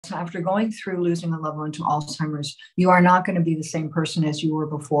after going through losing a loved one to Alzheimer's, you are not going to be the same person as you were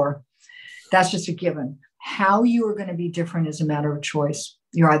before. That's just a given. How you are going to be different is a matter of choice.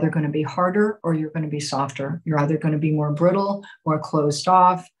 You're either going to be harder or you're going to be softer. You're either going to be more brittle, more closed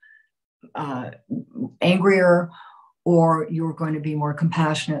off, angrier, or you're going to be more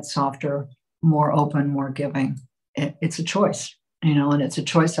compassionate, softer, more open, more giving. It's a choice, and it's a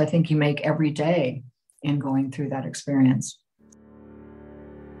choice I think you make every day in going through that experience.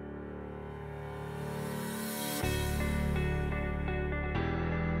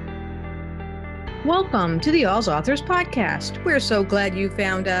 Welcome to the All's Authors Podcast. We're so glad you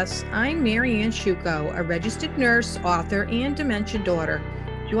found us. I'm Mary Ann Shuko, a registered nurse, author, and dementia daughter.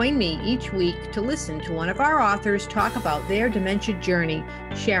 Join me each week to listen to one of our authors talk about their dementia journey,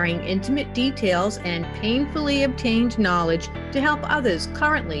 sharing intimate details and painfully obtained knowledge to help others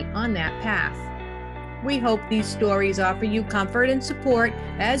currently on that path. We hope these stories offer you comfort and support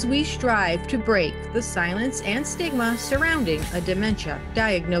as we strive to break the silence and stigma surrounding a dementia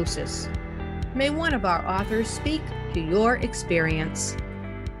diagnosis. May one of our authors speak to your experience.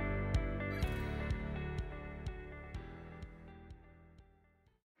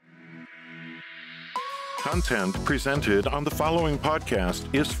 Content presented on the following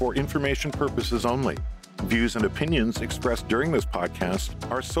podcast is for information purposes only. Views and opinions expressed during this podcast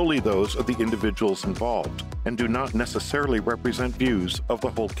are solely those of the individuals involved and do not necessarily represent views of the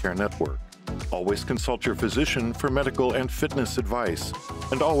Whole Care Network. Always consult your physician for medical and fitness advice,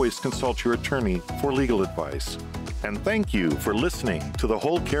 and always consult your attorney for legal advice. And thank you for listening to the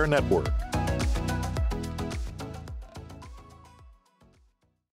Whole Care Network.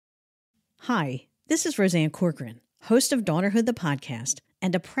 Hi, this is Roseanne Corcoran, host of Daughterhood the Podcast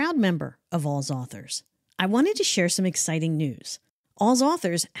and a proud member of All's Authors. I wanted to share some exciting news. All's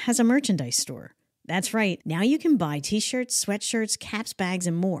Authors has a merchandise store. That's right, now you can buy t-shirts, sweatshirts, caps, bags,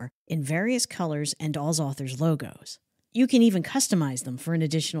 and more in various colors and All's Authors logos. You can even customize them for an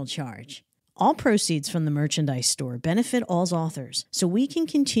additional charge. All proceeds from the merchandise store benefit All's Authors, so we can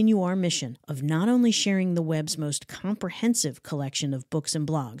continue our mission of not only sharing the web's most comprehensive collection of books and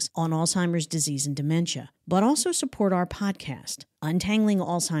blogs on Alzheimer's disease and dementia, but also support our podcast, Untangling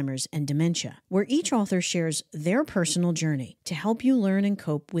Alzheimer's and Dementia, where each author shares their personal journey to help you learn and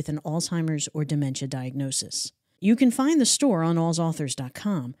cope with an Alzheimer's or dementia diagnosis. You can find the store on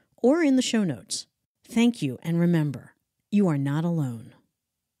allsauthors.com or in the show notes. Thank you, and remember, you are not alone.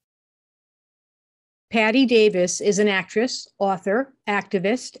 Patti Davis is an actress, author,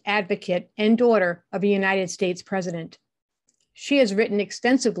 activist, advocate, and daughter of a United States president. She has written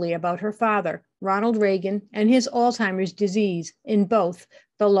extensively about her father, Ronald Reagan, and his Alzheimer's disease in both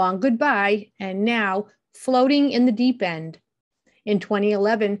The Long Goodbye and now Floating in the Deep End. In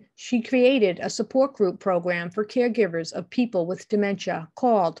 2011, she created a support group program for caregivers of people with dementia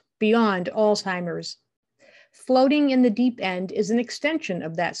called Beyond Alzheimer's. Floating in the Deep End is an extension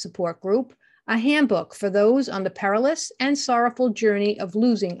of that support group, a handbook for those on the perilous and sorrowful journey of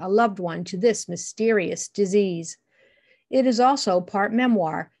losing a loved one to this mysterious disease. It is also part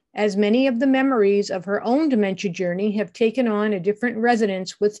memoir, as many of the memories of her own dementia journey have taken on a different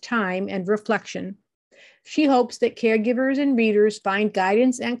resonance with time and reflection. She hopes that caregivers and readers find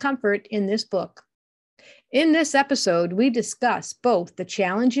guidance and comfort in this book. In this episode, we discuss both the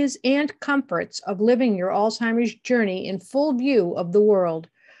challenges and comforts of living your Alzheimer's journey in full view of the world,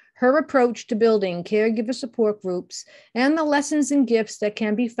 her approach to building caregiver support groups, and the lessons and gifts that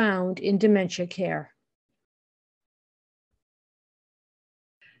can be found in dementia care.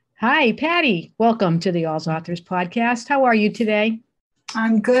 Hi, Patti. Welcome to the All's Authors Podcast. How are you today?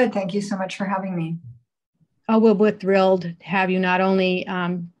 I'm good. Thank you so much for having me. Oh, well, we're thrilled to have you not only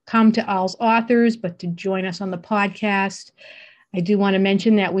come to All's Authors, but to join us on the podcast. I do want to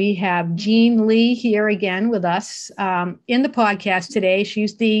mention that we have Jean Lee here again with us in the podcast today.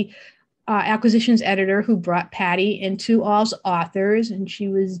 She's the acquisitions editor who brought Patti into All's Authors, and she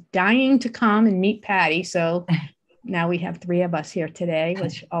was dying to come and meet Patti. So now we have three of us here today,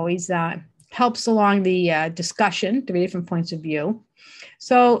 which always helps along the discussion, three different points of view.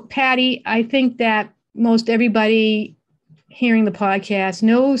 So Patti, I think that most everybody hearing the podcast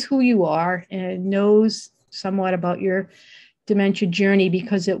knows who you are and knows somewhat about your dementia journey,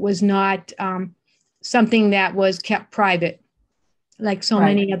 because it was not something that was kept private like so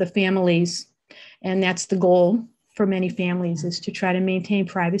many other families. And that's the goal for many families, is to try to maintain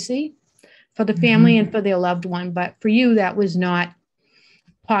privacy for the family and for their loved one. But for you, that was not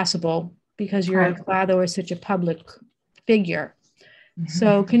possible because your father was such a public figure.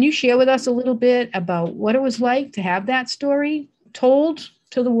 So can you share with us a little bit about what it was like to have that story told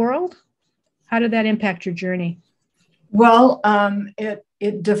to the world? How did that impact your journey? Well,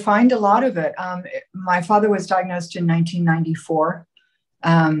 it defined a lot of it. My father was diagnosed in 1994.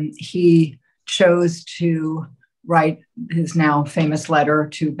 He chose to write his now famous letter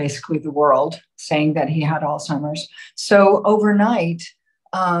to basically the world saying that he had Alzheimer's. So overnight,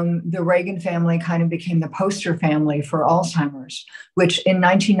 the Reagan family kind of became the poster family for Alzheimer's, which in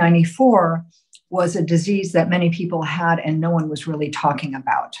 1994 was a disease that many people had and no one was really talking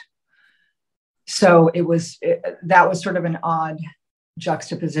about. So that was sort of an odd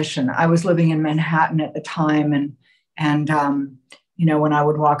juxtaposition. I was living in Manhattan at the time, and when I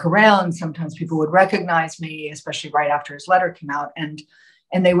would walk around, sometimes people would recognize me, especially right after his letter came out, and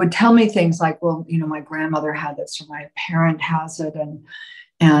they would tell me things like, well, my grandmother had this, or my parent has it,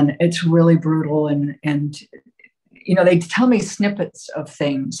 and it's really brutal, and they'd tell me snippets of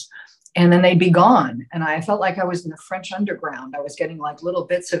things, and then they'd be gone. And I felt like I was in the French underground. I was getting like little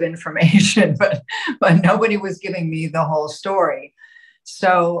bits of information, but nobody was giving me the whole story.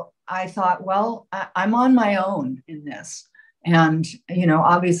 So I thought, well, I'm on my own in this. And,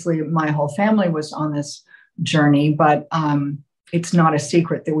 obviously my whole family was on this journey, but it's not a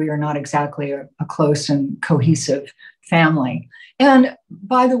secret that we are not exactly a close and cohesive family. And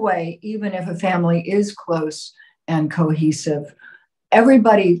by the way, even if a family is close and cohesive,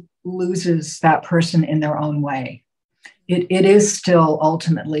 everybody loses that person in their own way. It is still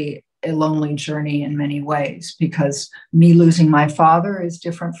ultimately a lonely journey in many ways, because me losing my father is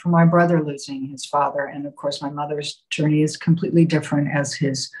different from my brother losing his father. And of course, my mother's journey is completely different as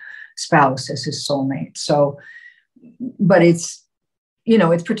his spouse, as his soulmate. So, but it's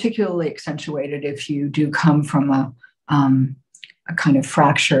particularly accentuated if you do come from a kind of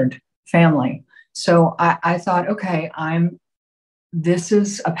fractured family. So I thought, okay, this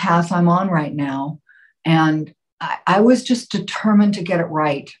is a path I'm on right now. And I was just determined to get it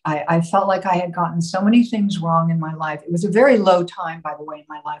right. I felt like I had gotten so many things wrong in my life. It was a very low time, by the way, in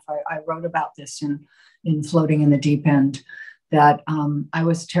my life. I wrote about this in Floating in the Deep End, that I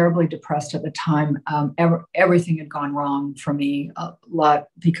was terribly depressed at the time. Everything had gone wrong for me a lot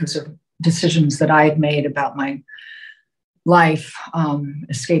because of decisions that I had made about my life,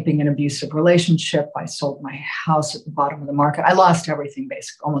 escaping an abusive relationship. I sold my house at the bottom of the market. I lost everything,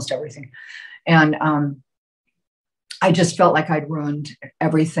 basically, almost everything. And I just felt like I'd ruined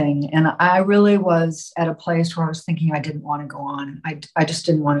everything. And I really was at a place where I was thinking I didn't want to go on. I just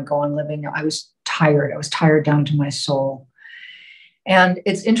didn't want to go on living. I was tired. I was tired down to my soul. And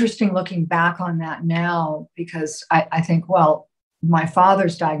it's interesting looking back on that now, because I think, well, my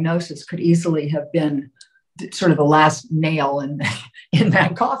father's diagnosis could easily have been sort of the last nail in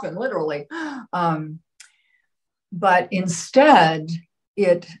that coffin, literally. But instead,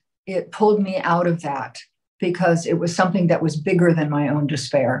 it pulled me out of that, because it was something that was bigger than my own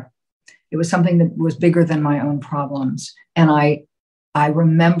despair. It was something that was bigger than my own problems. And I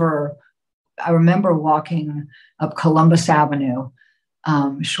remember walking up Columbus Avenue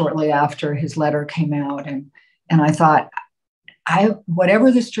shortly after his letter came out, and I thought,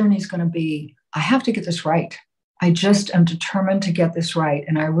 whatever this journey is going to be, I have to get this right. I just am determined to get this right.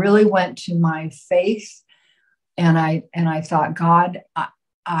 And I really went to my faith, and I thought, God,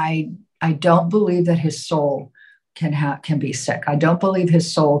 I don't believe that his soul can be sick. I don't believe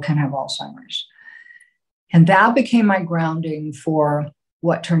his soul can have Alzheimer's. And that became my grounding for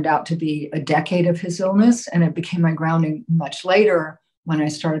what turned out to be a decade of his illness. And it became my grounding much later when I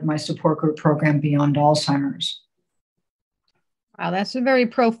started my support group program, Beyond Alzheimer's. Wow, that's a very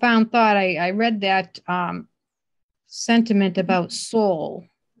profound thought. I read that sentiment about soul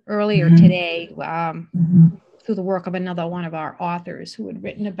earlier today through the work of another one of our authors who had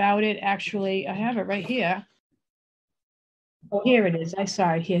written about it. Actually, I have it right here. Oh, here it is. I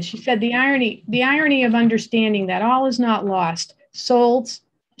saw it here. She said, the irony of understanding that all is not lost. Souls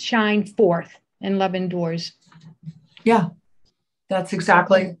shine forth and love endures. Yeah, that's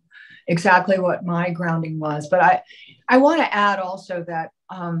exactly what my grounding was. But I want to add also that,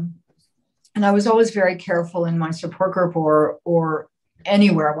 and I was always very careful in my support group or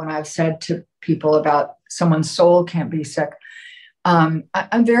anywhere when I've said to people about someone's soul can't be sick. I'm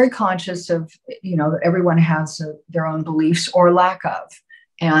very conscious of, everyone has their own beliefs or lack of.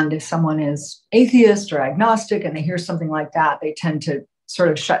 And if someone is atheist or agnostic and they hear something like that, they tend to sort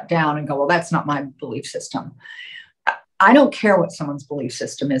of shut down and go, well, that's not my belief system. I don't care what someone's belief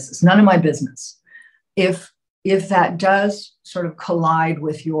system is. It's none of my business. If that does sort of collide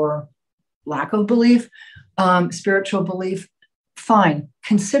with your lack of belief, spiritual belief, fine.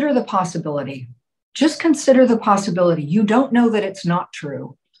 Consider the possibility. Just consider the possibility. You don't know that it's not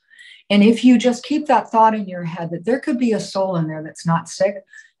true. And if you just keep that thought in your head that there could be a soul in there that's not sick,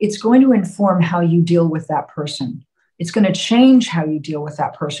 it's going to inform how you deal with that person. It's going to change how you deal with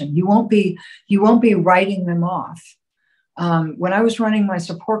that person. You won't be writing them off. When I was running my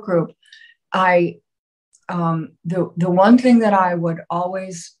support group, the one thing that I would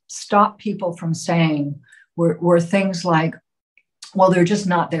always stop people from saying were things like, well, they're just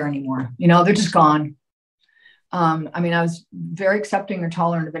not there anymore. They're just gone. I was very accepting or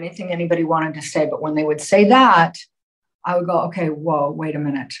tolerant of anything anybody wanted to say, but when they would say that, I would go, okay, whoa, wait a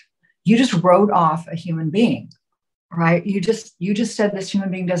minute. You just wrote off a human being, right? You just said this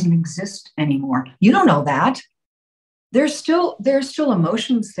human being doesn't exist anymore. You don't know that. There's still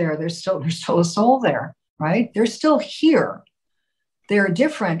emotions there. There's still a soul there, right? They're still here. They're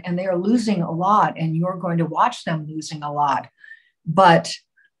different and they are losing a lot, and you're going to watch them losing a lot. But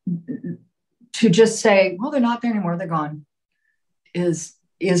to just say, well, they're not there anymore, they're gone, is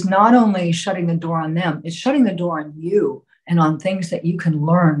not only shutting the door on them, it's shutting the door on you and on things that you can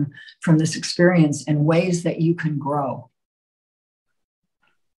learn from this experience and ways that you can grow.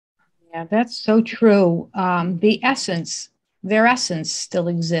 Yeah, that's so true. Their essence still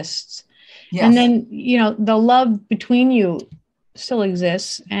exists. Yes. And then, the love between you still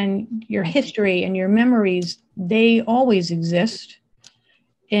exists, and your history and your memories, they always exist.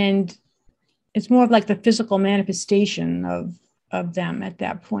 And it's more of like the physical manifestation of them at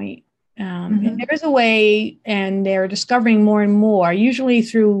that point. And there is a way, and they're discovering more and more, usually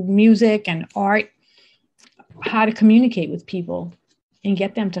through music and art, how to communicate with people and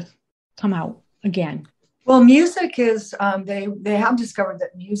get them to come out again. Well, music is, they have discovered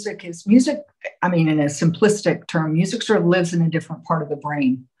that music, in a simplistic term, music sort of lives in a different part of the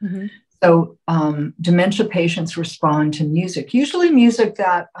brain. Mm-hmm. So dementia patients respond to music, usually music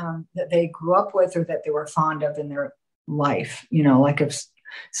that they grew up with or that they were fond of in their life. Like if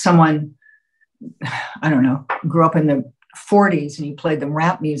someone, I don't know, grew up in the 40s and you played them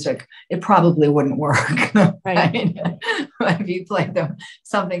rap music, it probably wouldn't work. Right? If you played them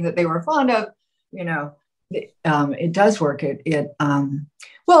something that they were fond of, it does work.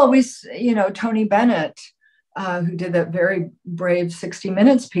 Tony Bennett, who did that very brave 60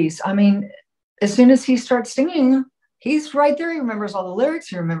 Minutes piece. As soon as he starts singing, he's right there. He remembers all the lyrics.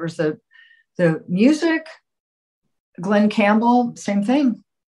 He remembers the music. Glenn Campbell, same thing.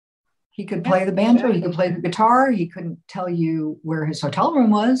 He could play the banjo. He could play the guitar. He couldn't tell you where his hotel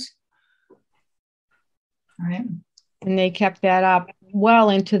room was. All right. And they kept that up well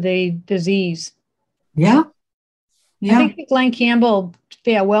into the disease. Yeah. Yeah. I think the Glenn Campbell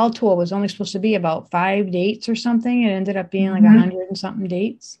farewell tour was only supposed to be about 5 dates or something. It ended up being like 100 and something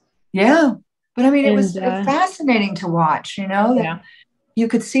dates. Yeah. But it was fascinating to watch, that you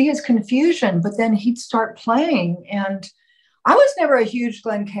could see his confusion, but then he'd start playing. And I was never a huge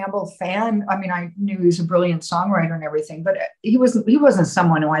Glenn Campbell fan. I knew he was a brilliant songwriter and everything, but he wasn't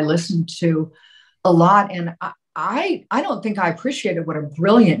someone who I listened to a lot. And I don't think I appreciated what a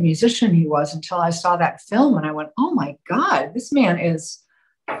brilliant musician he was until I saw that film, and I went, oh my God, this man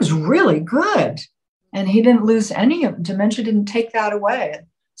was really good. And he didn't lose any of dementia, didn't take that away.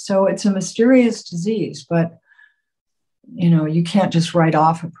 So it's a mysterious disease, but you can't just write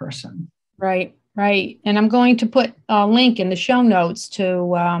off a person. Right. And I'm going to put a link in the show notes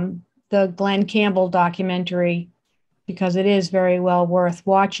to the Glenn Campbell documentary, because it is very well worth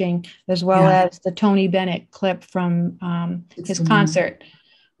watching, as well as the Tony Bennett clip from his concert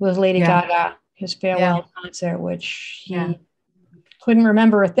with Lady Gaga, his farewell concert, which he couldn't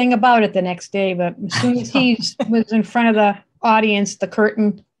remember a thing about it the next day. But as soon as he was in front of the audience, the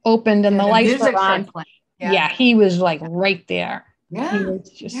curtain opened and the lights were on. Yeah, he was like right there. Yeah. He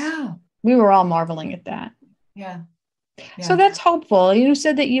was just, we were all marveling at that. Yeah. So that's hopeful. You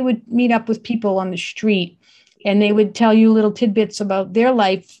said that you would meet up with people on the street and they would tell you little tidbits about their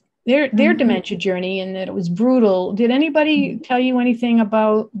life, their dementia journey, and that it was brutal. Did anybody tell you anything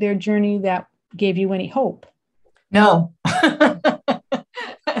about their journey that gave you any hope? No.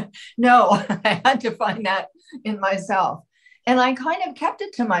 No, I had to find that in myself. And I kind of kept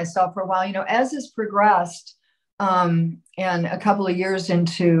it to myself for a while, as this progressed. And a couple of years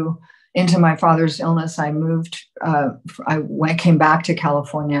into my father's illness, I moved, I came back to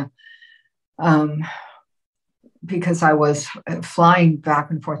California because I was flying back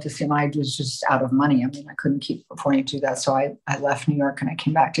and forth to see him. I was just out of money. I couldn't keep affording to do that. So I left New York and I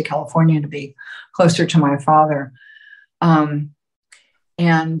came back to California to be closer to my father.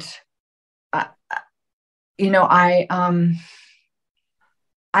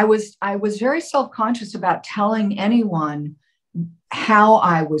 I was very self-conscious about telling anyone how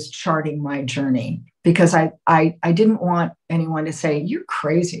I was charting my journey, because I didn't want anyone to say, you're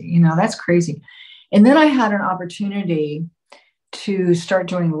crazy, that's crazy. And then I had an opportunity to start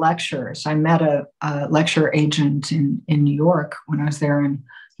doing lectures. I met a lecture agent in New York when I was there, and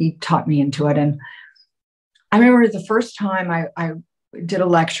he taught me into it. And I remember the first time I did a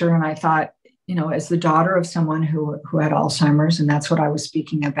lecture, and I thought, as the daughter of someone who had Alzheimer's, and that's what I was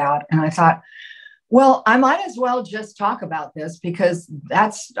speaking about. And I thought, well, I might as well just talk about this, because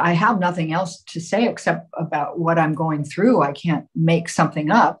I have nothing else to say except about what I'm going through. I can't make something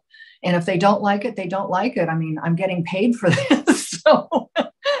up. And if they don't like it, they don't like it. I mean, I'm getting paid for this. So,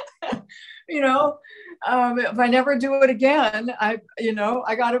 if I never do it again, I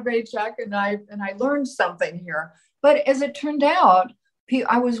got a paycheck and I learned something here. But as it turned out,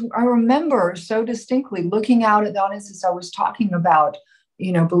 I remember so distinctly looking out at the audience as I was talking about,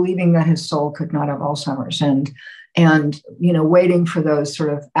 believing that his soul could not have Alzheimer's, and waiting for those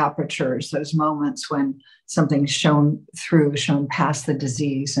sort of apertures, those moments when something's shown past the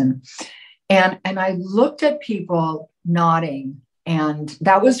disease. And I looked at people nodding, and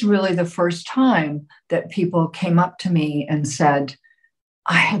that was really the first time that people came up to me and said,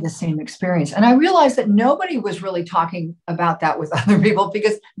 I had the same experience. And I realized that nobody was really talking about that with other people,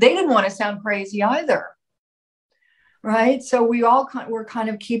 because they didn't want to sound crazy either. Right? So we're kind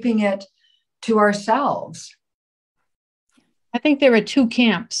of keeping it to ourselves. I think there are two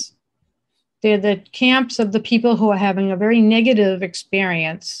camps. They're the camps of the people who are having a very negative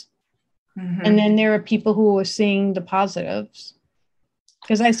experience. Mm-hmm. And then there are people who are seeing the positives.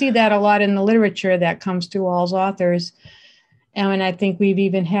 Because I see that a lot in the literature that comes through All's authors. And I think we've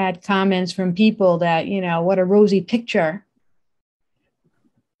even had comments from people that, what a rosy picture.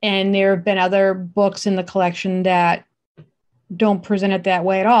 And there have been other books in the collection that don't present it that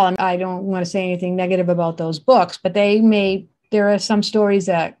way at all. And I don't want to say anything negative about those books, but there are some stories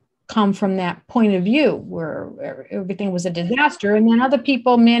that come from that point of view where everything was a disaster. And then other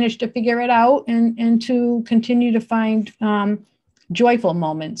people managed to figure it out and to continue to find joyful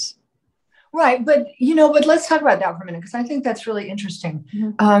moments. Right. But let's talk about that for a minute, because I think that's really interesting.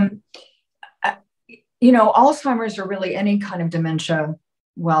 Mm-hmm. Alzheimer's, or really any kind of dementia,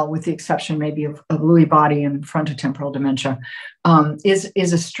 well, with the exception maybe of Lewy body and frontotemporal dementia, is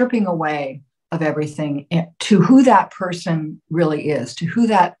a stripping away of everything to who that person really is, to who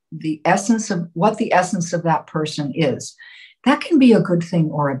the essence of that person is. That can be a good thing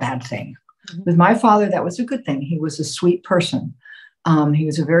or a bad thing. Mm-hmm. With my father, that was a good thing. He was a sweet person. He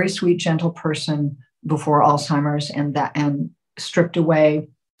was a very sweet, gentle person before Alzheimer's, and stripped away,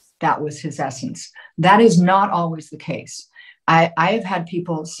 that was his essence. That is not always the case. I have had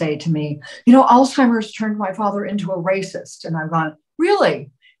people say to me, Alzheimer's turned my father into a racist. And I've gone,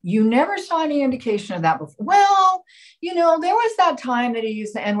 really? You never saw any indication of that before? Well, there was that time that he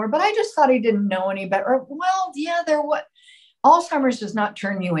used the N-word, but I just thought he didn't know any better. Well, yeah, Alzheimer's does not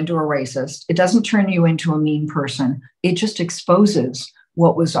turn you into a racist. It doesn't turn you into a mean person. It just exposes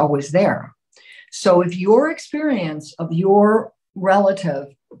what was always there. So if your experience of your relative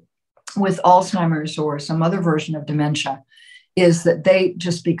with Alzheimer's or some other version of dementia is that they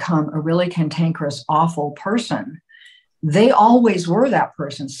just become a really cantankerous, awful person, they always were that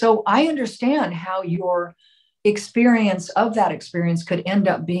person. So I understand how your experience of that experience could end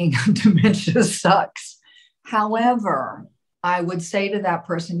up being dementia sucks. However, I would say to that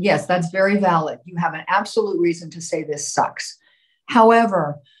person, yes, that's very valid. You have an absolute reason to say this sucks.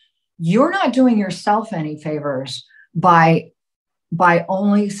 However, you're not doing yourself any favors by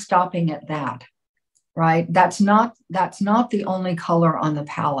only stopping at that, right? That's not the only color on the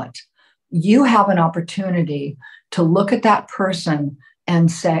palette. You have an opportunity to look at that person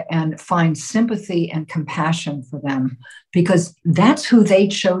and find sympathy and compassion for them, because that's who they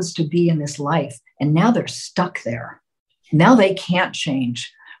chose to be in this life. And now they're stuck there. Now they can't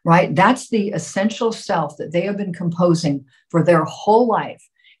change, right? That's the essential self that they have been composing for their whole life.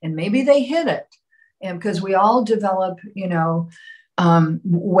 And maybe they hit it. And because we all develop,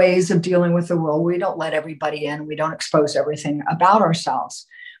 ways of dealing with the world. We don't let everybody in. We don't expose everything about ourselves.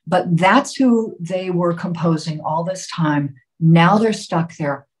 But that's who they were composing all this time. Now they're stuck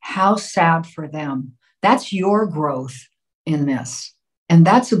there. How sad for them. That's your growth in this. And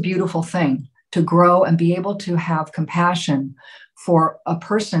that's a beautiful thing, to grow and be able to have compassion for a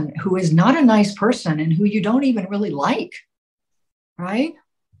person who is not a nice person and who you don't even really like. Right?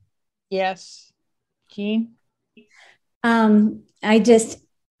 Yes. Jean?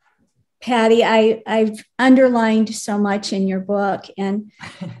 Patti, I've underlined so much in your book, and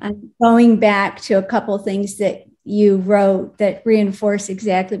I'm going back to a couple of things that you wrote that reinforce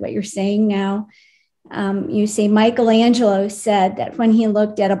exactly what you're saying now. You say Michelangelo said that when he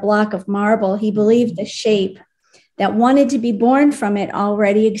looked at a block of marble, he believed the shape that wanted to be born from it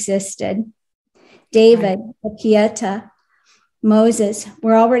already existed. David, the Pieta, Moses,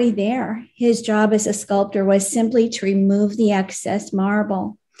 we're already there. His job as a sculptor was simply to remove the excess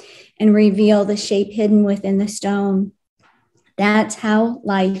marble and reveal the shape hidden within the stone. That's how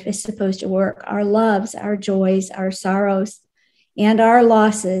life is supposed to work. Our loves, our joys, our sorrows, and our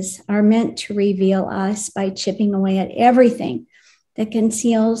losses are meant to reveal us by chipping away at everything that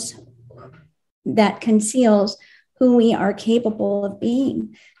conceals who we are capable of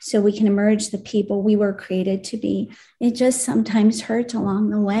being, so we can emerge the people we were created to be. It just sometimes hurts along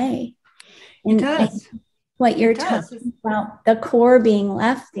the way. And it does. What you're talking about, the core being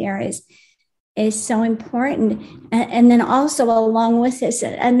left there is so important. And then also along with this,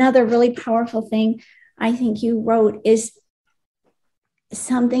 another really powerful thing I think you wrote is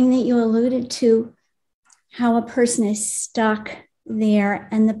something that you alluded to, how a person is stuck there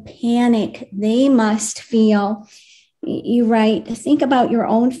and the panic they must feel. You write, think about your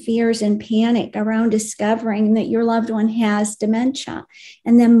own fears and panic around discovering that your loved one has dementia,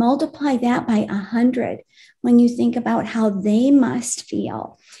 and then multiply that by 100 when you think about how they must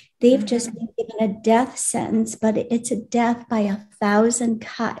feel. They've just been given a death sentence, but it's a death by 1,000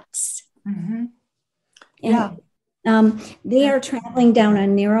 cuts. Mm-hmm. And they are traveling down a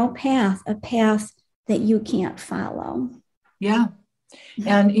narrow path, a path that you can't follow. Yeah.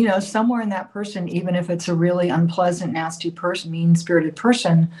 And, somewhere in that person, even if it's a really unpleasant, nasty person, mean-spirited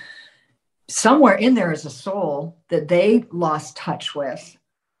person, somewhere in there is a soul that they lost touch with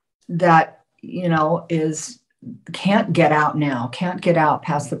that, can't get out now, can't get out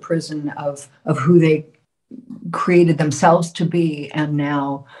past the prison of who they created themselves to be. And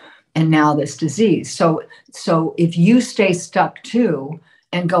now this disease. So if you stay stuck too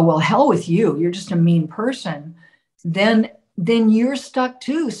and go, well, hell with you, you're just a mean person, then you're stuck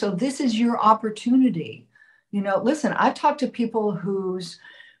too. So this is your opportunity. Listen, I've talked to people whose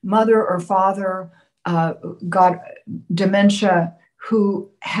mother or father got dementia, who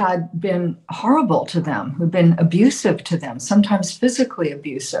had been horrible to them, who'd been abusive to them, sometimes physically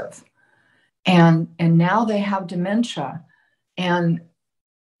abusive. And now they have dementia. And,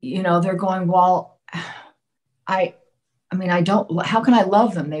 they're going, well, how can I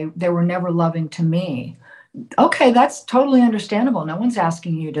love them? They were never loving to me. Okay, that's totally understandable. No one's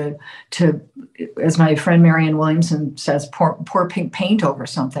asking you to, as my friend Marianne Williamson says, pour pink paint over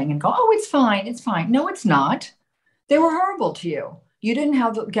something and go, oh, it's fine, it's fine. No, it's not. They were horrible to you. You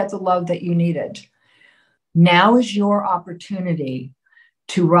didn't get the love that you needed. Now is your opportunity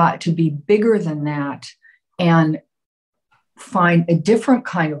to be bigger than that and find a different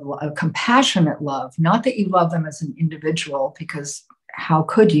kind of love, a compassionate love. Not that you love them as an individual, because how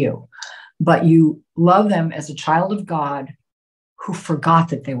could you? But you love them as a child of God who forgot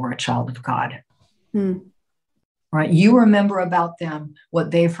that they were a child of God. Right? You remember about them what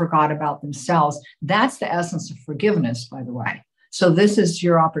they forgot about themselves. That's the essence of forgiveness, by the way. So this is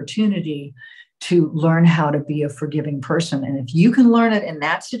your opportunity to learn how to be a forgiving person. And if you can learn it in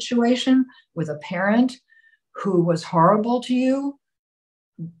that situation with a parent who was horrible to you,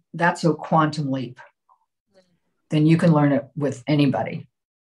 that's a quantum leap. Then you can learn it with anybody.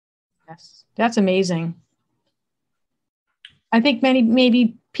 Yes, that's amazing. I think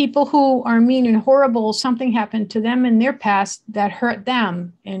maybe people who are mean and horrible, something happened to them in their past that hurt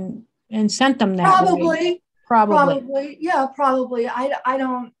them and sent them that way. Probably. Yeah, probably. I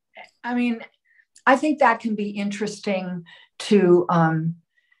think that can be interesting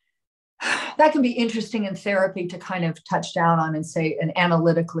in therapy to kind of touch down on and say, and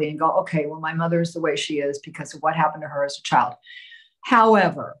analytically and go, okay, well, my mother's the way she is because of what happened to her as a child.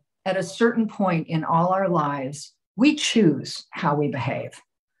 However, at a certain point in all our lives, we choose how we behave.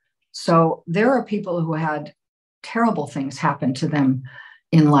 So there are people who had terrible things happen to them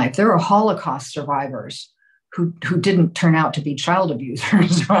in life. There are Holocaust survivors who didn't turn out to be child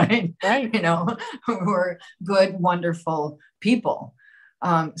abusers, right? Right. Who are good, wonderful people.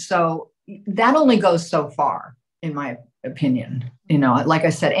 So that only goes so far, in my opinion. Like I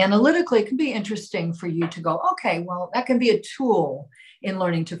said, analytically, it can be interesting for you to go, okay, well, that can be a tool in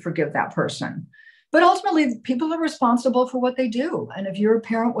learning to forgive that person. But ultimately, people are responsible for what they do. And if your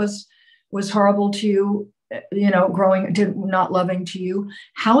parent was horrible to you, not loving to you,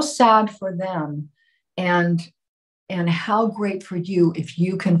 how sad for them. And how great for you if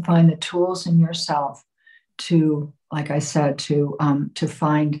you can find the tools in yourself to, like I said, to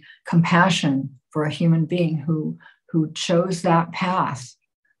find compassion for a human being who chose that path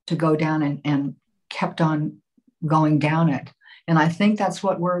to go down and kept on going down it. And I think that's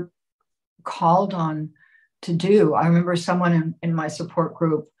what we're called on to do. I remember someone in my support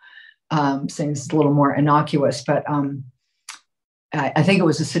group saying it's a little more innocuous, but I think it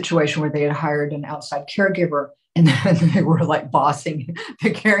was a situation where they had hired an outside caregiver, And then they were like bossing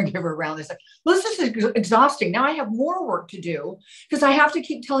the caregiver around. They said, well, this is exhausting. Now I have more work to do because I have to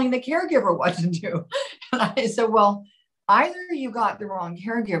keep telling the caregiver what to do. And I said, well, either you got the wrong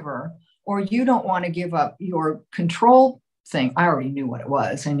caregiver or you don't want to give up your control thing. I already knew what it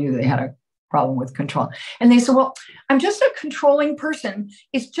was. I knew they had a problem with control. And they said, well, I'm just a controlling person.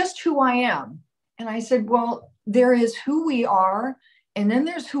 It's just who I am. And I said, well, there is who we are, and then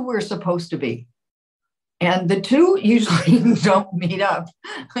there's who we're supposed to be. And the two usually don't meet up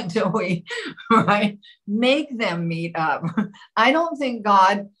until we make them meet up. I don't think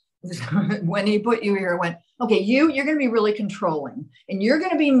God, when he put you here, went, okay, you're going to be really controlling and you're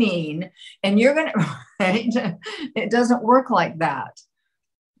going to be mean and you're going to, right? It doesn't work like that,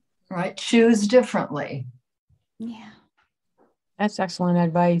 right? Choose differently. Yeah. That's excellent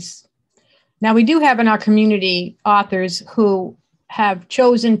advice. Now, we do have in our community authors who have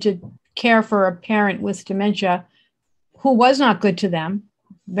chosen to care for a parent with dementia who was not good to them,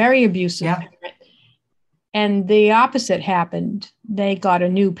 very abusive parent. And the opposite happened. They got a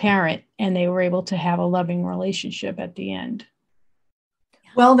new parent and they were able to have a loving relationship at the end.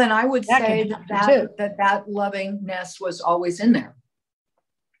 Well, then I would say that lovingness was always in there.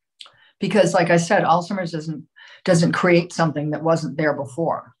 Because like I said, Alzheimer's doesn't create something that wasn't there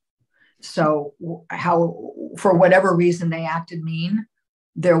before. So how, for whatever reason they acted mean,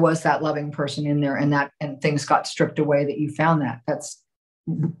 there was that loving person in there, and things got stripped away that you found that. That's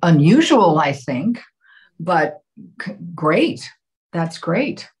unusual, I think, but great. That's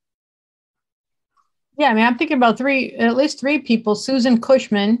great. Yeah, I mean, I'm thinking about at least three people: Susan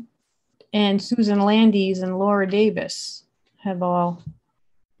Cushman and Susan Landis and Laura Davis have all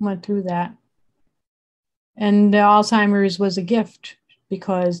went through that. And the Alzheimer's was a gift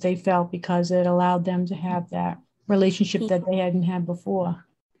because it allowed them to have that relationship that they hadn't had before.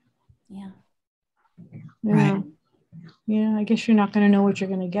 Yeah. Right. Yeah, I guess you're not going to know what you're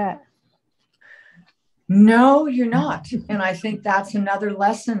going to get. No, you're not. And I think that's another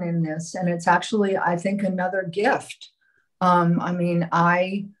lesson in this. And it's actually, I think, another gift. I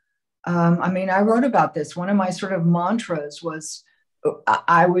wrote about this. One of my sort of mantras was,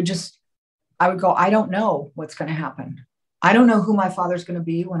 I would go, I don't know what's going to happen. I don't know who my father's going to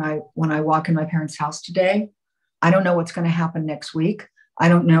be when I walk in my parents' house today. I don't know what's going to happen next week. I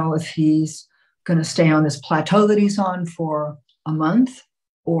don't know if he's going to stay on this plateau that he's on for a month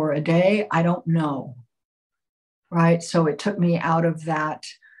or a day. I don't know. Right. So it took me out of that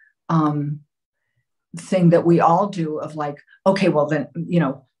thing that we all do of like, okay, well then,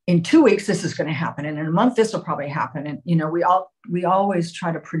 in 2 weeks, this is going to happen. And in a month, this will probably happen. And, we always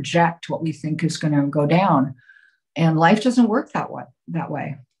try to project what we think is going to go down. And life doesn't work that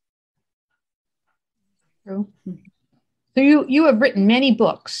way. True. So you have written many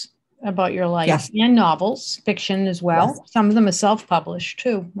books about your life. Yes. And novels, fiction as well. Yes. Some of them are self-published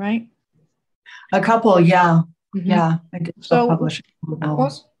too, right? A couple, yeah. Mm-hmm. Yeah, I did self-publish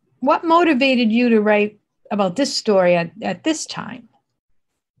novels. What motivated you to write about this story at this time?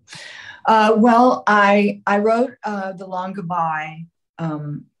 Well, I wrote The Long Goodbye.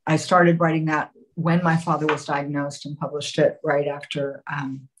 I started writing that when my father was diagnosed and published it right after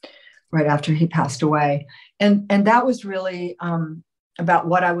he passed away. And that was really about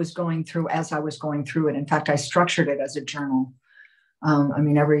what I was going through as I was going through it. In fact, I structured it as a journal.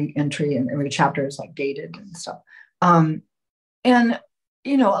 Every entry and every chapter is like dated and stuff. And,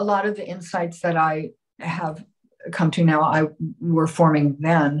 a lot of the insights that I have come to now, I were forming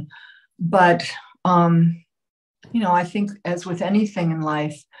then. But, I think as with anything in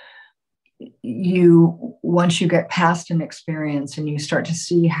life, once you get past an experience and you start to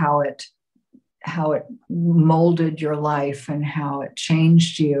see how it molded your life and how it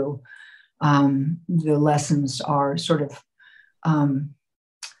changed you, the lessons are sort of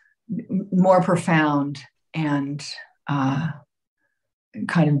more profound and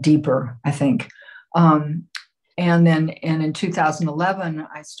kind of deeper, I think. And in 2011,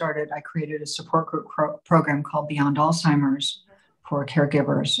 I created a support group program called Beyond Alzheimer's for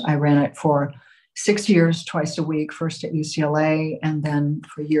caregivers. I ran it for 6 years, twice a week, first at UCLA and then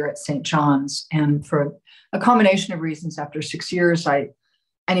for a year at St. John's. And for a combination of reasons, after 6 years, I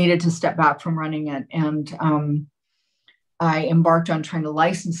needed to step back from running it. And I embarked on trying to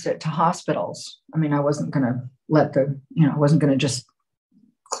license it to hospitals. I mean, I wasn't going to I wasn't going to just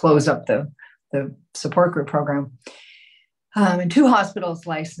close up the support group program. And 2 hospitals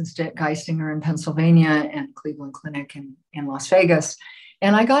licensed it, Geisinger in Pennsylvania and Cleveland Clinic in Las Vegas.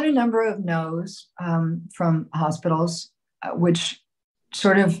 And I got a number of no's from hospitals, which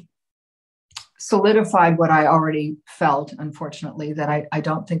sort of solidified what I already felt, unfortunately, that I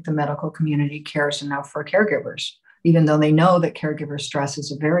don't think the medical community cares enough for caregivers, even though they know that caregiver stress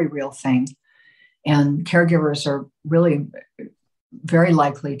is a very real thing. And caregivers are really very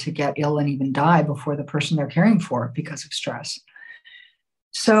likely to get ill and even die before the person they're caring for because of stress.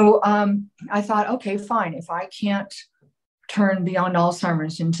 So I thought, okay, fine. If I can't turn Beyond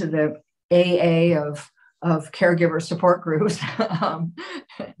Alzheimer's into the AA of caregiver support groups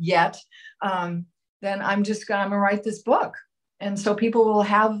yet, then I'm gonna write this book. And so people will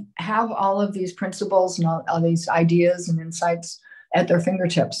have all of these principles and all these ideas and insights at their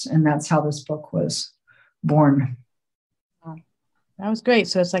fingertips. And that's how this book was born. That was great.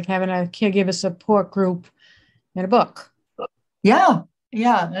 So it's like having a caregiver support group in a book. Yeah.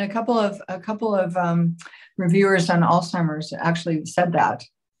 Yeah. And a couple of reviewers on Alzheimer's actually said that.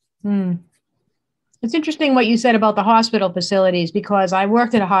 It's interesting what you said about the hospital facilities, because I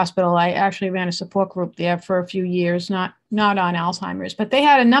worked at a hospital. I actually ran a support group there for a few years, not on Alzheimer's, but they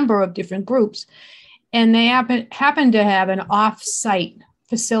had a number of different groups, and they happened to have an off-site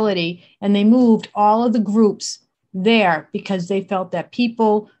facility, and they moved all of the groups there because they felt that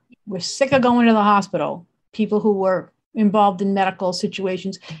people were sick of going to the hospital, people who were involved in medical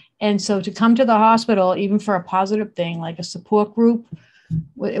situations. And so to come to the hospital, even for a positive thing like a support group,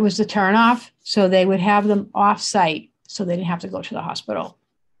 it was the turnoff. So they would have them off site so they didn't have to go to the hospital.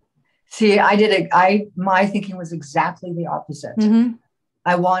 See, my thinking was exactly the opposite.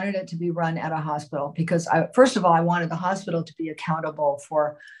 I wanted it to be run at a hospital because first of all, I wanted the hospital to be accountable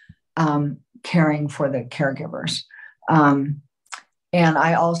for caring for the caregivers. And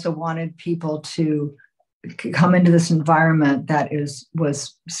I also wanted people to come into this environment that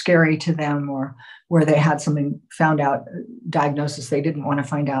was scary to them, or where they had something diagnosis they didn't want to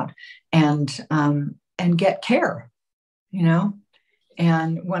find out, and get care,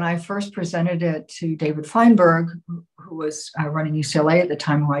 And when I first presented it to David Feinberg, who was running UCLA at the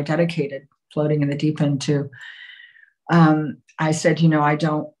time, who I dedicated Floating in the Deep End to, I said, I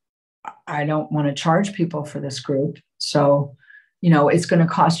don't want to charge people for this group. So, it's going to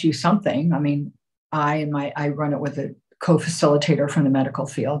cost you something. I mean, I run it with a co-facilitator from the medical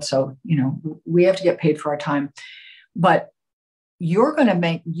field. So, we have to get paid for our time, but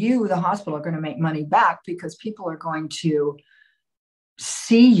the hospital are going to make money back because people are going to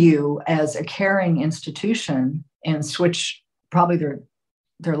see you as a caring institution and switch probably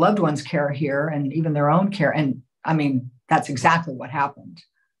their loved ones' care here and even their own care. And I mean, that's exactly what happened.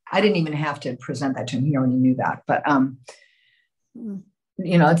 I didn't even have to present that to him. He already knew that, but,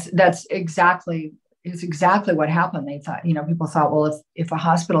 it's exactly what happened. They thought, people thought, well, if a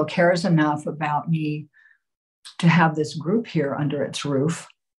hospital cares enough about me to have this group here under its roof,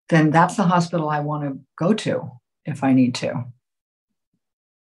 then that's the hospital I want to go to if I need to.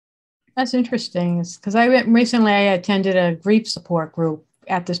 That's interesting, because recently I attended a grief support group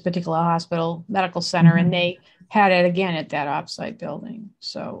at this particular hospital medical center, and they had it again at that offsite building.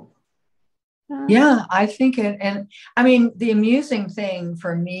 So yeah, I think and I mean, the amusing thing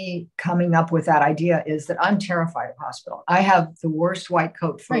for me coming up with that idea is that I'm terrified of hospital. I have the worst white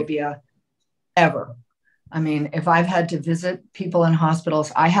coat phobia ever. I mean, if I've had to visit people in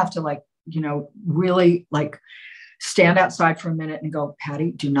hospitals, I have to really stand outside for a minute and go,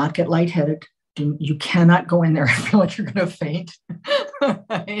 Patti, do not get lightheaded. You cannot go in there and feel like you're going to faint.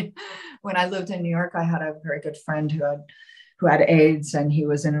 Right? When I lived in New York, I had a very good friend who had AIDS, and he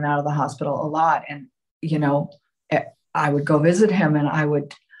was in and out of the hospital a lot. And, I would go visit him, and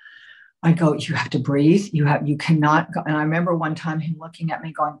I'd go, you have to breathe. You cannot go. And I remember one time him looking at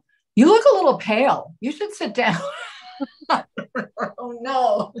me going, you look a little pale. You should sit down. Oh,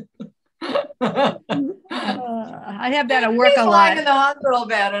 no. I have that at work a lot. Lying in the hospital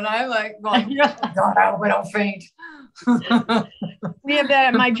bed, and I'm like, going, God, I hope I don't faint. We have that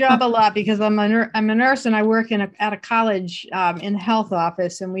at my job a lot because I'm a nurse, and I work at a college in the health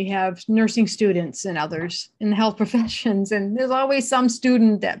office, and we have nursing students and others in the health professions, and there's always some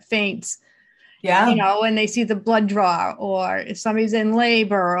student that faints. Yeah, when they see the blood draw, or if somebody's in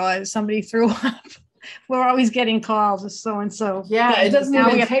labor, or somebody threw up. We're always getting calls of so-and-so. Yeah, it doesn't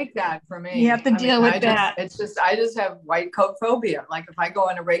even take that for me. You have to deal with that. I just have white coat phobia. Like if I go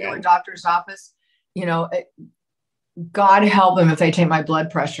in a regular doctor's office, God help them if they take my blood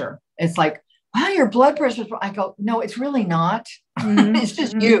pressure. It's like, wow, your blood pressure. I go, no, it's really not. It's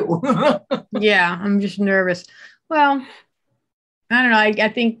just you. Yeah, I'm just nervous. Well, I don't know. I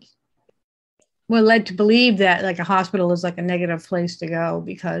think we're led to believe that a hospital is a negative place to go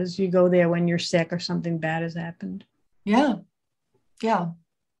because you go there when you're sick or something bad has happened. Yeah. Yeah.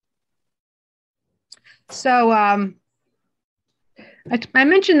 So I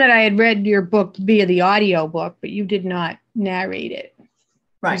mentioned that I had read your book via the audio book, but you did not narrate it.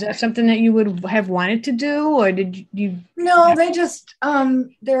 Right. Is that something that you would have wanted to do, or did you? No, they just,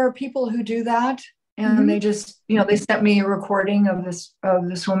 there are people who do that, and they just, they sent me a recording of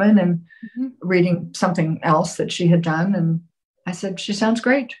this woman and reading something else that she had done. And I said, she sounds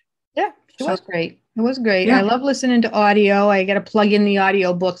great. Yeah, it was great. It was great. Yeah. I love listening to audio. I got to plug in the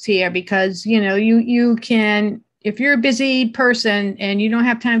audio books here because, you can, if you're a busy person and you don't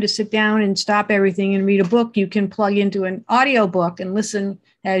have time to sit down and stop everything and read a book, you can plug into an audio book and listen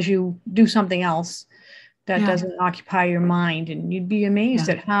as you do something else that doesn't occupy your mind. And you'd be amazed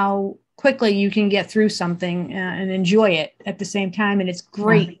at how quickly you can get through something and enjoy it at the same time. And it's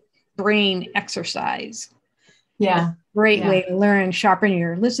great brain exercise. Yeah. Great way to learn, sharpen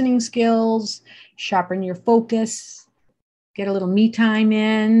your listening skills, sharpen your focus, get a little me time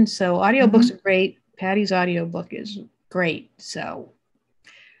in. So audiobooks are great. Patti's audiobook is great. So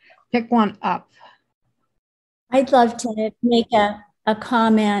pick one up. I'd love to make a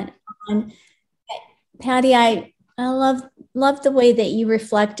comment on Patti. I love the way that you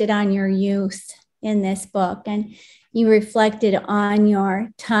reflected on your youth in this book, and you reflected on your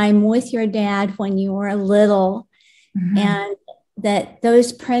time with your dad when you were little, and that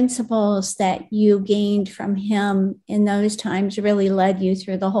those principles that you gained from him in those times really led you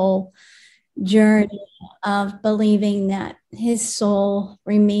through the whole journey of believing that his soul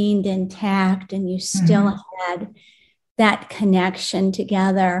remained intact and you still had that connection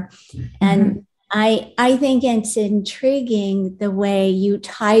together. And I think it's intriguing the way you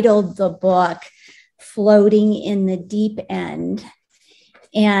titled the book Floating in the Deep End.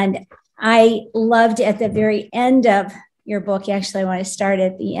 And I loved at the very end of your book, actually I want to start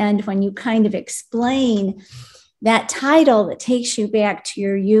at the end, when you kind of explain that title that takes you back to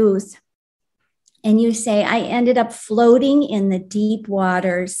your youth. And you say, I ended up floating in the deep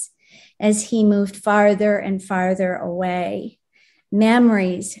waters as he moved farther and farther away.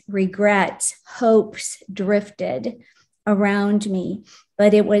 Memories, regrets, hopes drifted around me,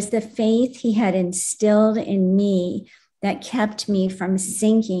 but it was the faith he had instilled in me that kept me from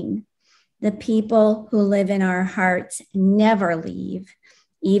sinking. The people who live in our hearts never leave,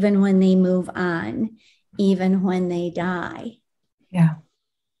 even when they move on, even when they die. Yeah.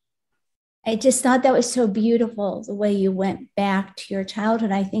 I just thought that was so beautiful, the way you went back to your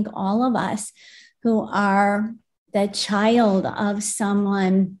childhood. I think all of us who are the child of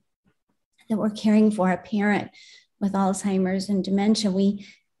someone that we're caring for, a parent with Alzheimer's and dementia, we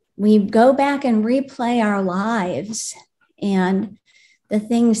go back and replay our lives and the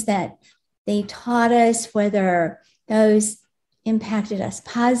things that they taught us, whether those impacted us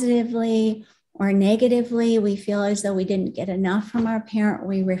positively or negatively. We feel as though we didn't get enough from our parent.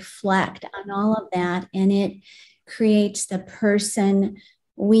 We reflect on all of that, and it creates the person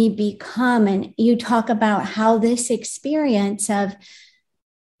we become. And you talk about how this experience of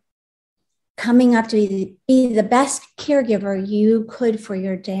coming up to be the best caregiver you could for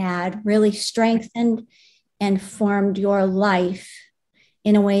your dad really strengthened and formed your life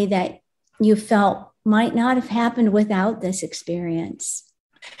in a way that you felt might not have happened without this experience.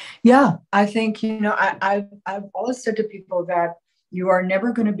 Yeah, I think, I've always said to people that you are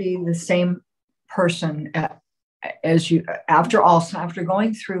never going to be the same person as you after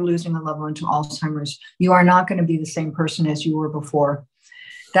going through losing a loved one to Alzheimer's. You are not going to be the same person as you were before.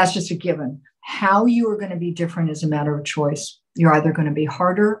 That's just a given. How you are going to be different is a matter of choice. You're either going to be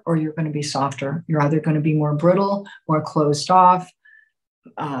harder or you're going to be softer. You're either going to be more brittle, more closed off,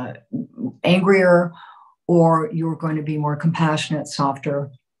 angrier, or you're going to be more compassionate, softer,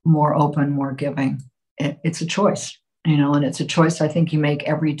 more open, more giving. It's a choice, and it's a choice I think you make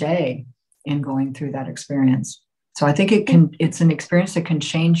every day in going through that experience. So I think it's an experience that can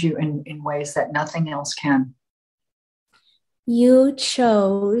change you in ways that nothing else can. You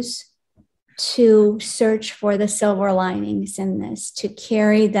chose to search for the silver linings in this, to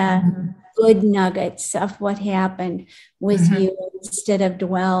carry the good nuggets of what happened with you instead of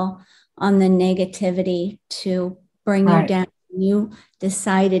dwell on the negativity to bring you down. You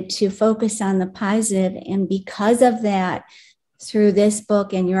decided to focus on the positive, and because of that, through this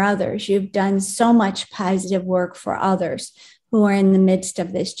book and your others, you've done so much positive work for others who are in the midst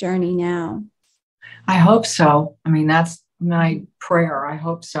of this journey now. I hope so. I mean, that's my prayer. I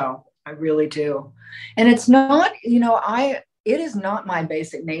hope so. I really do. And it's not, it is not my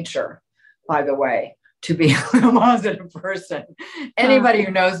basic nature, by the way, to be a positive person. Anybody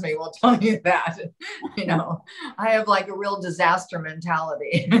who knows me will tell you that, I have like a real disaster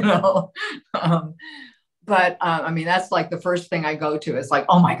mentality, but that's like the first thing I go to is like,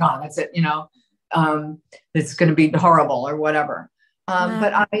 oh my God, that's it. It's going to be horrible or whatever.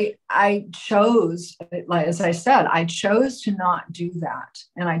 But I chose, like, as I said, I chose to not do that.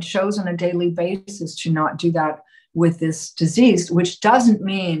 And I chose on a daily basis to not do that with this disease, which doesn't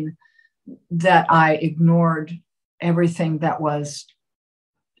mean that I ignored everything that was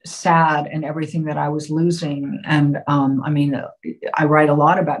sad and everything that I was losing. And I mean, I write a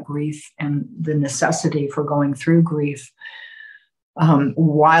lot about grief and the necessity for going through grief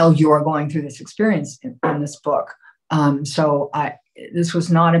while you are going through this experience in this book. So this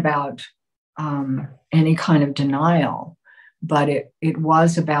was not about any kind of denial, but it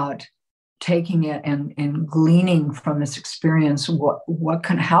was about taking it and gleaning from this experience.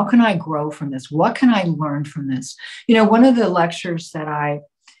 How can I grow from this? What can I learn from this? You know, one of the lectures that I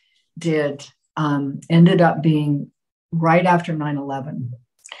did ended up being right after 9/11.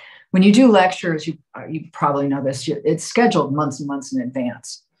 When you do lectures, you probably know this, it's scheduled months and months in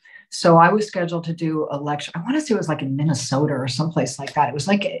advance. So I was scheduled to do a lecture. I want to say it was like in Minnesota or someplace like that. It was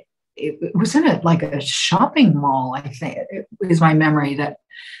like, it was in a shopping mall, I think. It is my memory that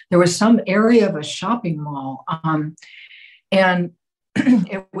there was some area of a shopping mall. And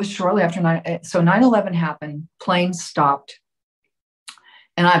it was shortly after 9/11 happened, planes stopped.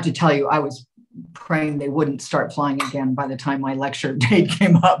 And I have to tell you, I was praying they wouldn't start flying again by the time my lecture date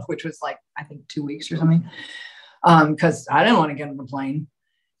came up, which was like, I think 2 weeks or something, because I didn't want to get on the plane.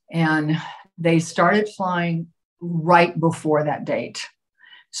 And they started flying right before that date.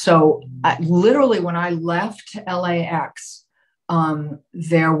 So literally when I left LAX,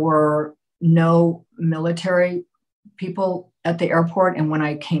 there were no military people at the airport. And when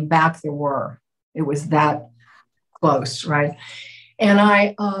I came back, there were. It was that close, right? And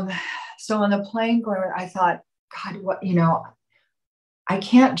so on the plane going, I thought, God, I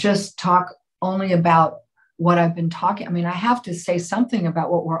can't just talk only about what I've been talking. I mean, I have to say something about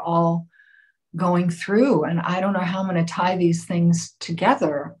what we're all going through. And I don't know how I'm going to tie these things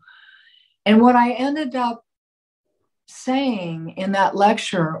together. And what I ended up saying in that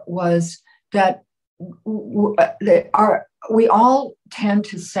lecture was that we all tend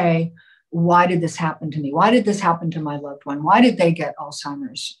to say, why did this happen to me? Why did this happen to my loved one? Why did they get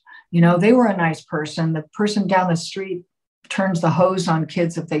Alzheimer's? You know, they were a nice person. The person down the street turns the hose on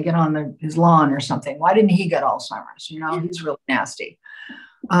kids if they get on his lawn or something. Why didn't he get Alzheimer's? You know, he's really nasty.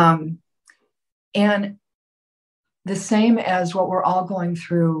 And the same as what we're all going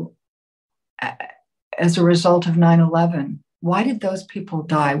through as a result of 9/11. Why did those people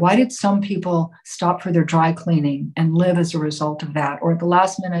die? Why did some people stop for their dry cleaning and live as a result of that? Or at the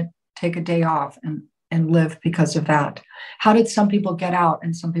last minute, take a day off and live because of that? How did some people get out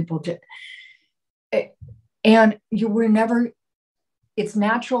and some people did? And it's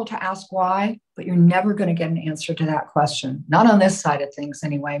natural to ask why, but you're never going to get an answer to that question. Not on this side of things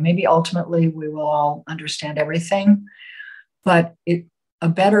anyway. Maybe ultimately we will all understand everything, but a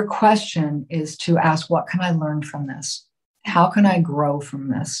better question is to ask, what can I learn from this? How can I grow from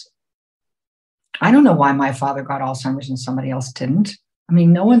this? I don't know why my father got Alzheimer's and somebody else didn't. I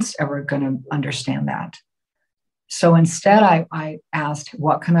mean, no one's ever going to understand that. So instead, I asked,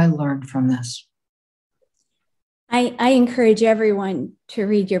 what can I learn from this? I encourage everyone to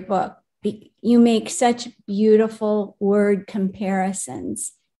read your book. You make such beautiful word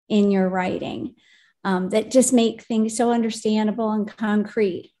comparisons in your writing that just make things so understandable and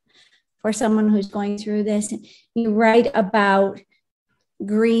concrete for someone who's going through this. You write about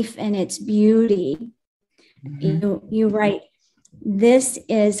grief and its beauty. Mm-hmm. You write, this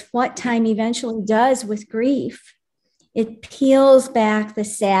is what time eventually does with grief. It peels back the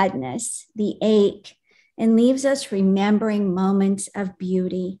sadness, the ache, and leaves us remembering moments of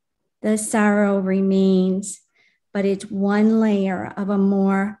beauty. The sorrow remains, but it's one layer of a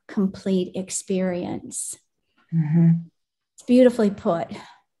more complete experience. Mm-hmm. It's beautifully put.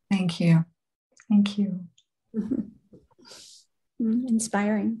 Thank you. Thank you. Mm-hmm.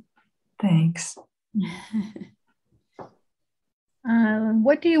 Inspiring. Thanks.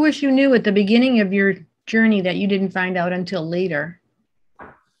 What do you wish you knew at the beginning of your journey that you didn't find out until later?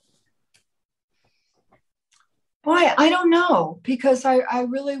 Boy, I don't know, because I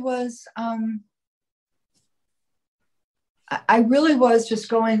really was just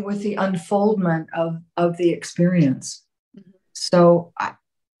going with the unfoldment of the experience. So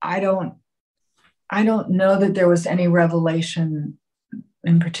I don't know that there was any revelation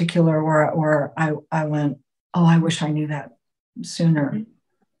in particular where I went, oh, I wish I knew that sooner.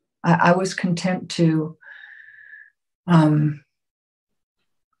 I was content to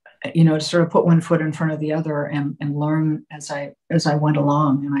sort of put one foot in front of the other and learn as I went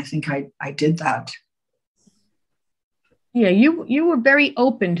along. And I think I did that. Yeah, you were very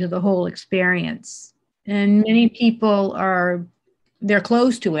open to the whole experience. And many people are they're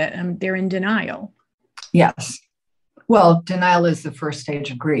close to it and they're in denial. Yes. Well, denial is the first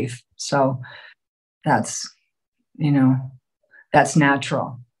stage of grief. So that's, that's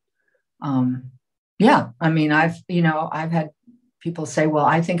natural. Yeah. I mean, I've had people say, well,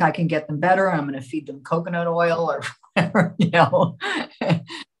 I think I can get them better. I'm going to feed them coconut oil or whatever,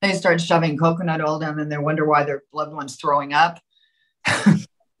 They start shoving coconut oil down and they wonder why their loved one's throwing up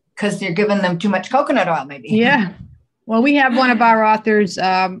because they're giving them too much coconut oil, maybe. Yeah. Well, we have one of our authors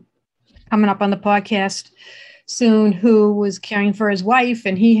coming up on the podcast soon who was caring for his wife,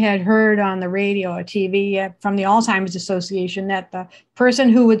 and he had heard on the radio or TV from the Alzheimer's Association that the person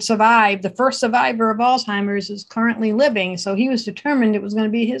who would survive, the first survivor of Alzheimer's, is currently living. So he was determined it was going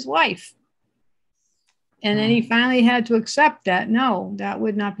to be his wife. And then he finally had to accept that, no, that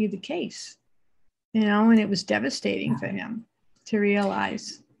would not be the case, and it was devastating for him to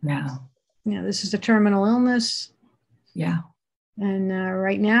realize, this is a terminal illness. Yeah. And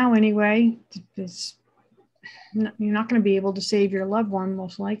right now, anyway, you're not going to be able to save your loved one,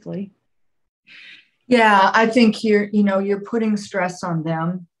 most likely. Yeah, I think you're putting stress on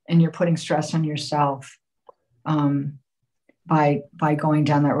them and you're putting stress on yourself by going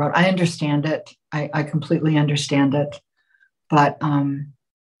down that road. I understand it. I completely understand it. But,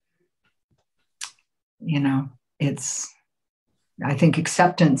 I think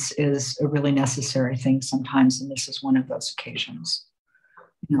acceptance is a really necessary thing sometimes. And this is one of those occasions.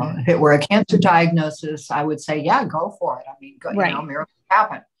 If it were a cancer diagnosis, I would say, yeah, go for it. I mean, miracles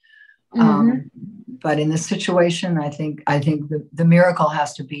happen. Mm-hmm. But in this situation, I think the miracle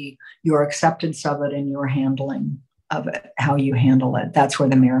has to be your acceptance of it and your handling of it, how you handle it. That's where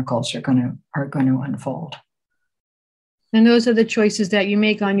the miracles are going to unfold. And those are the choices that you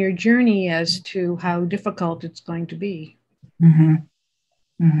make on your journey as to how difficult it's going to be. Mm-hmm.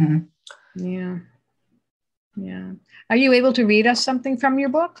 Mm-hmm. Yeah. Yeah. Are you able to read us something from your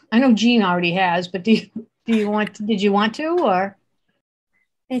book? I know Jean already has, but did you want to, or?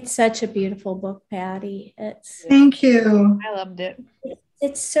 It's such a beautiful book, Patti. Thank you. I loved it.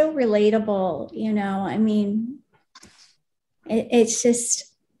 It's so relatable, I mean, it's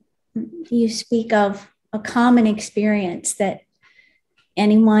just, you speak of a common experience that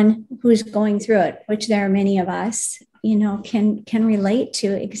anyone who's going through it, which there are many of us, can relate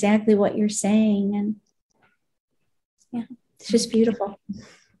to exactly what you're saying. And yeah, it's just beautiful.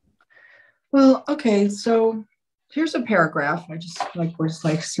 Well, okay. So here's a paragraph. I just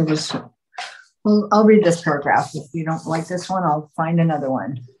well, I'll read this paragraph. If you don't like this one, I'll find another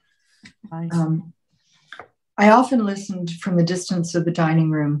one. I often listened from the distance of the dining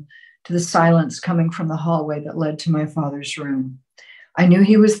room to the silence coming from the hallway that led to my father's room. I knew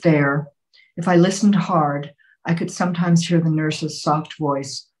he was there. If I listened hard, I could sometimes hear the nurse's soft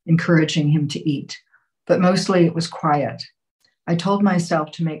voice encouraging him to eat, but mostly it was quiet. I told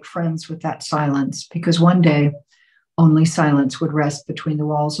myself to make friends with that silence because one day only silence would rest between the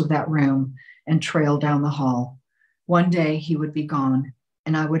walls of that room and trail down the hall. One day he would be gone,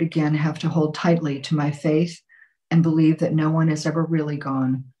 and I would again have to hold tightly to my faith and believe that no one is ever really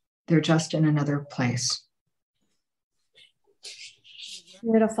gone. They're just in another place.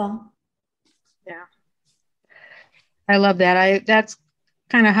 Beautiful. Yeah. I love that. That's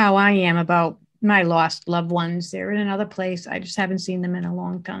kind of how I am about my lost loved ones. They're in another place. I just haven't seen them in a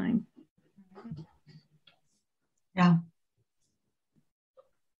long time. Yeah.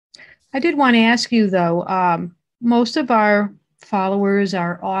 I did want to ask you, though, most of our followers,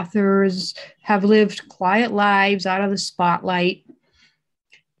 our authors, have lived quiet lives out of the spotlight.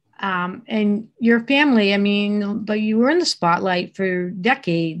 And your family, I mean, but you were in the spotlight for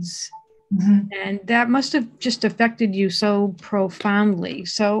decades. Mm-hmm. And that must have just affected you so profoundly.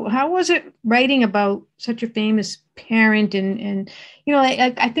 So how was it writing about such a famous parent? And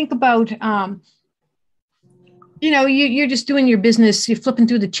I think about, you're just doing your business, you're flipping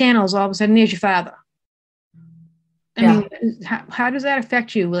through the channels, all of a sudden, there's your father. I mean, how does that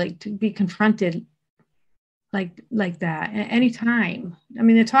affect you, like, to be confronted like that at any time? I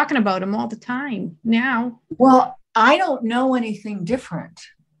mean, they're talking about him all the time now. Well, I don't know anything different.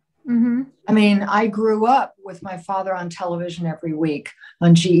 Mm-hmm. I mean, I grew up with my father on television every week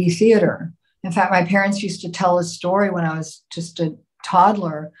on GE Theater. In fact, my parents used to tell a story when I was just a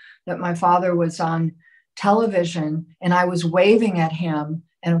toddler that my father was on television and I was waving at him.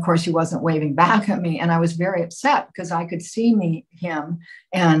 And of course, he wasn't waving back at me. And I was very upset because I could see him.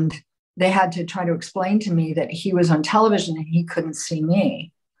 And they had to try to explain to me that he was on television and he couldn't see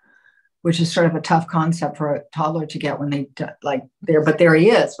me, which is sort of a tough concept for a toddler to get when they but there he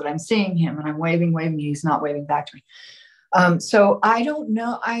is, but I'm seeing him and I'm waving, he's not waving back to me. So I don't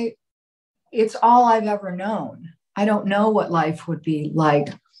know. It's all I've ever known. I don't know what life would be like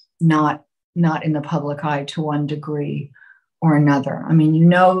not in the public eye to one degree or another. I mean, you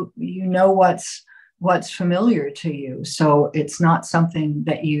know what's familiar to you. So it's not something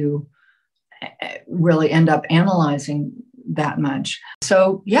that you really end up analyzing that much.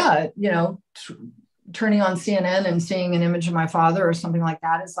 So yeah, turning on CNN and seeing an image of my father or something like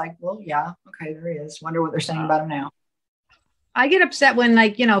that is like, well, yeah, okay, there he is. Wonder what they're saying about him now. I get upset when,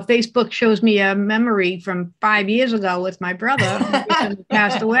 like, Facebook shows me a memory from 5 years ago with my brother who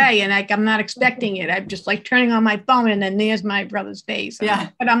passed away, and like I'm not expecting it. I'm just like turning on my phone, and then there's my brother's face.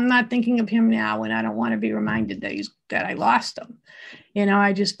 But I'm not thinking of him now, and I don't want to be reminded that I lost him.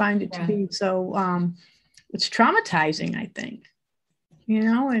 I just find it to be so. It's traumatizing, I think.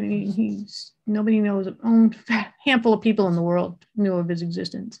 And he's nobody knows. A handful of people in the world knew of his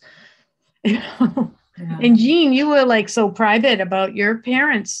existence. Yeah. And Jean, you were like so private about your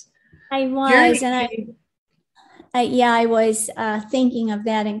parents. I was, and I was thinking of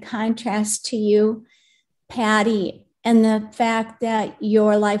that in contrast to you, Patti, and the fact that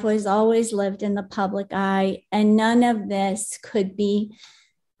your life was always lived in the public eye, and none of this could be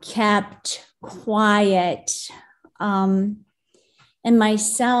kept quiet. And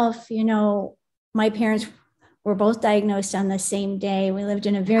myself, my parents were both diagnosed on the same day. We lived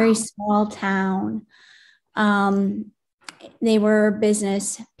in a very small town. They were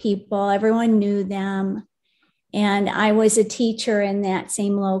business people. Everyone knew them. And I was a teacher in that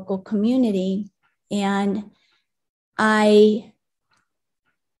same local community. And I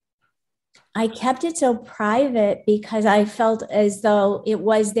kept it so private because I felt as though it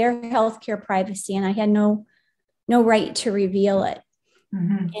was their healthcare privacy and I had no right to reveal it.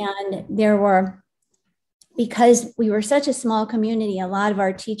 Mm-hmm. And because we were such a small community, a lot of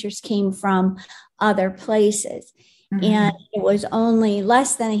our teachers came from other places. Mm-hmm. And it was only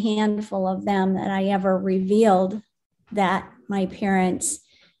less than a handful of them that I ever revealed that my parents,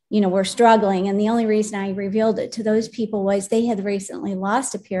 were struggling. And the only reason I revealed it to those people was they had recently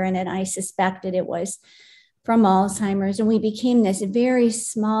lost a parent, and I suspected it was from Alzheimer's. And we became this very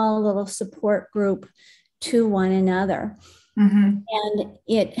small little support group to one another. Mm-hmm. And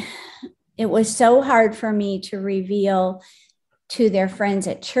it was so hard for me to reveal to their friends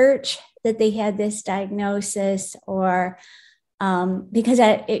at church that they had this diagnosis, or because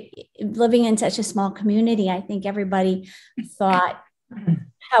living in such a small community, I think everybody thought,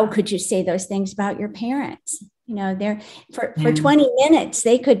 how could you say those things about your parents? For 20 minutes,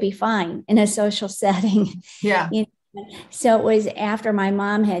 they could be fine in a social setting. Yeah. So it was after my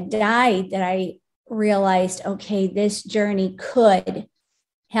mom had died that I realized, okay, this journey could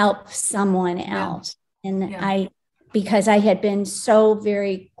help someone else. And because I had been so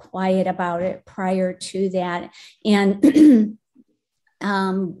very quiet about it prior to that, and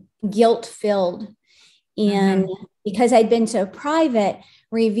guilt-filled. And because I'd been so private,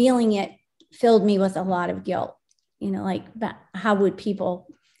 revealing it filled me with a lot of guilt. But how would people,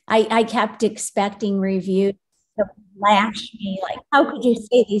 I kept expecting reviews to lash me, like, how could you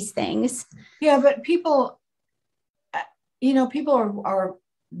say these things? Yeah, but people, people are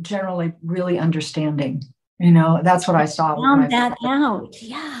generally really understanding. That's what I saw. Found that out.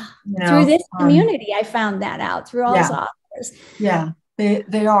 Yeah. Through this community, I found that out through all authors. Yeah,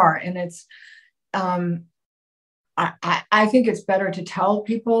 they are. And it's, I think it's better to tell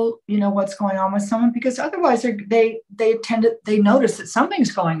people, what's going on with someone, because otherwise they notice that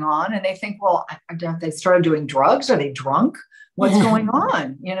something's going on and they think, well, have they started doing drugs? Are they drunk? What's going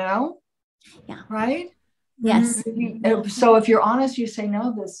on? Yeah. Right. Yes. So if you're honest, you say,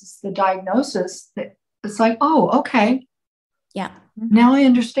 no, this is the diagnosis. It's like, oh, okay. Yeah. Now I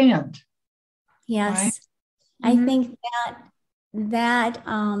understand. Yes. Right? I think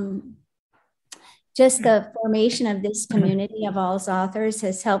that just the formation of this community of all authors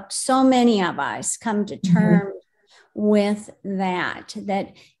has helped so many of us come to terms with that.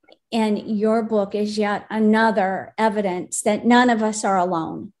 And your book is yet another evidence that none of us are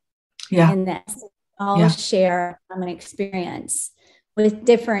alone in this. All share an experience with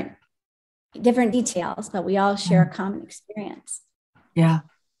different details, but we all share a common experience. Yeah.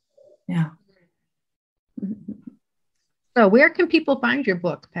 So where can people find your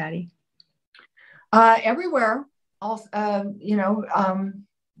book, Patti? Everywhere.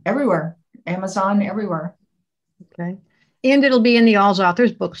 Everywhere. Amazon, everywhere. Okay. And it'll be in the All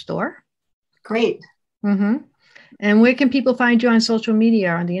Authors bookstore. Great. Mm-hmm. And where can people find you on social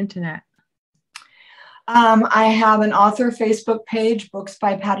media or on the internet? I have an author Facebook page, Books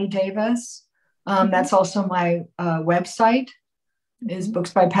by Patti Davis. That's also my website, is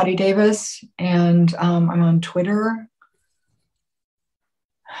Books by Patti Davis. And I'm on Twitter.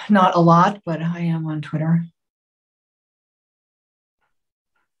 Not a lot, but I am on Twitter.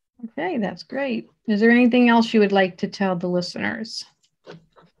 Okay, that's great. Is there anything else you would like to tell the listeners?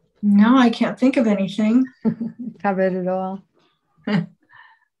 No, I can't think of anything. Covered it all.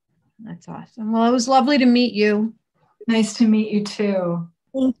 That's awesome. Well, it was lovely to meet you. Nice to meet you too.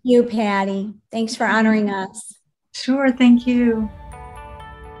 Thank you, Patti. Thanks for honoring us. Sure, thank you.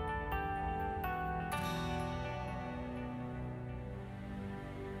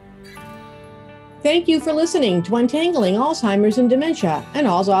 Thank you for listening to Untangling Alzheimer's and Dementia, an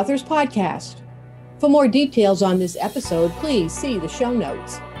All's Authors podcast. For more details on this episode, please see the show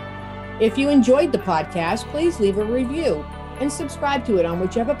notes. If you enjoyed the podcast, please leave a review and subscribe to it on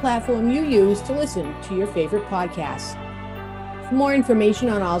whichever platform you use to listen to your favorite podcasts. For more information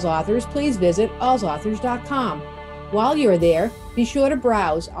on All's Authors, please visit allsauthors.com. While you're there, be sure to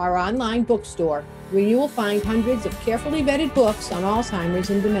browse our online bookstore, where you will find hundreds of carefully vetted books on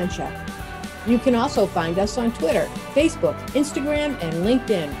Alzheimer's and dementia. You can also find us on Twitter, Facebook, Instagram, and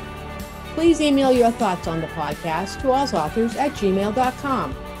LinkedIn. Please email your thoughts on the podcast to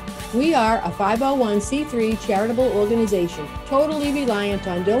allsauthors@gmail.com. We are a 501c3 charitable organization, totally reliant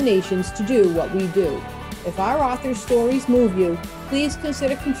on donations to do what we do. If our authors' stories move you, please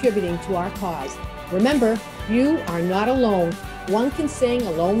consider contributing to our cause. Remember, you are not alone. One can sing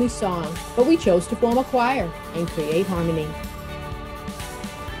a lonely song, but we chose to form a choir and create harmony.